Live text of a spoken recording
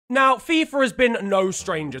Now, FIFA has been no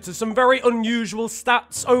stranger to some very unusual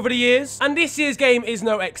stats over the years, and this year's game is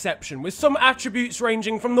no exception, with some attributes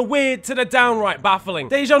ranging from the weird to the downright baffling.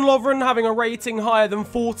 Dejan Lovren having a rating higher than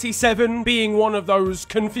 47 being one of those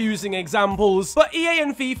confusing examples, but EA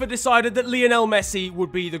and FIFA decided that Lionel Messi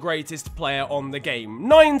would be the greatest player on the game.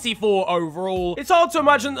 94 overall. It's hard to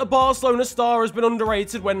imagine that the Barcelona star has been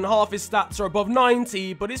underrated when half his stats are above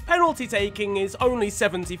 90, but his penalty taking is only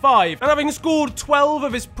 75, and having scored 12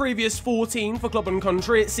 of his previous 14 for club and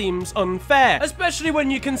country, it seems unfair, especially when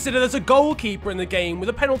you consider there's a goalkeeper in the game with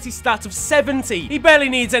a penalty stat of 70. He barely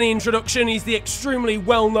needs any introduction. He's the extremely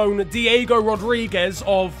well-known Diego Rodriguez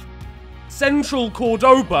of Central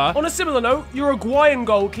Cordoba. On a similar note, Uruguayan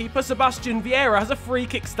goalkeeper Sebastian Vieira has a free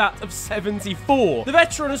kick stat of 74. The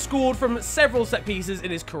veteran has scored from several set pieces in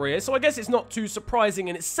his career, so I guess it's not too surprising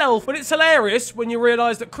in itself, but it's hilarious when you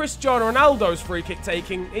realise that Cristiano Ronaldo's free kick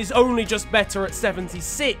taking is only just better at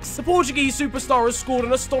 76. The Portuguese superstar has scored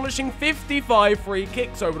an astonishing 55 free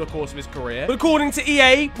kicks over the course of his career, but according to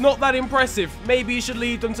EA, not that impressive. Maybe you should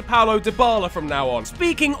lead them to Paulo Dybala from now on.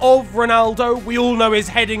 Speaking of Ronaldo, we all know his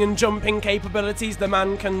heading and jumping capabilities. The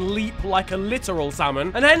man can leap like a literal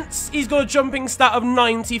salmon, and hence he's got a jumping stat of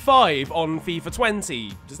 95 on FIFA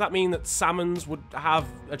 20. Does that mean that salmons would have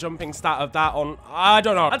a jumping stat of that on? I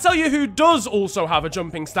don't know. I'll tell you who does also have a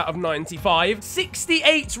jumping stat of 95.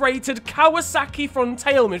 68 rated Kawasaki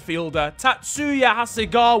Frontale midfielder Tatsuya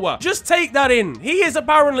Hasegawa. Just take that in. He is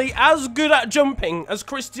apparently as good at jumping as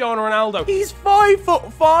Cristiano Ronaldo. He's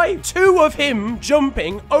 5'5". Two of him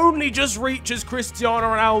jumping only just reaches Cristiano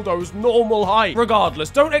Ronaldo's normal height. Regardless,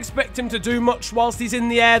 don't expect him to do much whilst he's in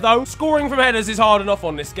the air though. Scoring from headers is hard enough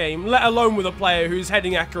on this game, let alone with a player whose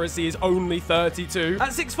heading accuracy is only 32. At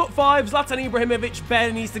 6'5", Zlatan Ibrahimovic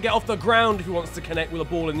barely needs to get off the ground if he wants to connect with a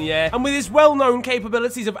ball in the air, and with his well-known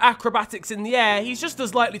capabilities of acrobatics in the air, he's just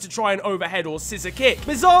as likely to try an overhead or scissor kick.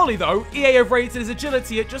 Bizarrely though, EA have rated his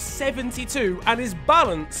agility at just 72 and his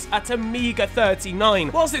balance at a meager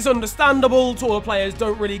 39. Whilst it's understandable, taller players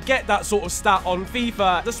don't really get that sort of stat on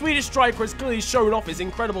FIFA, the Swedish striker has clearly shown off his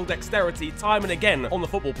incredible dexterity time and again on the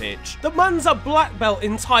football pitch. The man's a black belt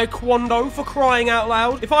in Taekwondo, for crying out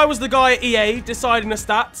loud. If I was the guy at EA deciding the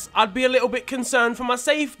stats, I'd be a little bit concerned for my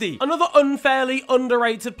safety. Another unfairly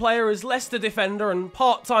underrated player is Leicester defender and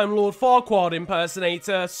part-time Lord Farquaad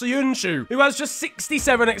impersonator Soyuncu, who has just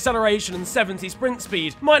 67 acceleration and 70 sprint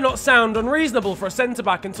speed. Might not sound unreasonable for a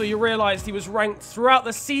centre-back until you realised he was ranked throughout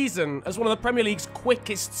the season as one of the Premier League's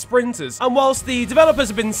quickest sprinters. And whilst the developers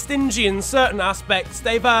have been stingy in certain aspects,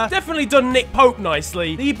 they've definitely done Nick Pope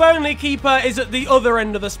nicely. The Burnley keeper is at the other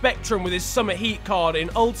end of the spectrum with his Summer Heat card in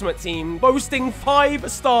Ultimate Team, boasting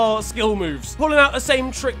 5-star skill moves, pulling out the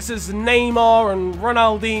same tricks as Neymar and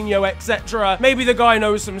Ronaldinho, etc. Maybe the guy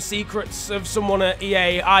knows some secrets of someone at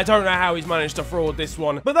EA. I don't know how he's managed to fraud this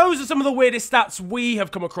one. But those are some of the weirdest stats we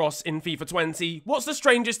have come across in FIFA 20. What's the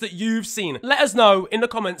strangest that you've seen? Let us know in the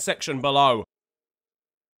comments section below.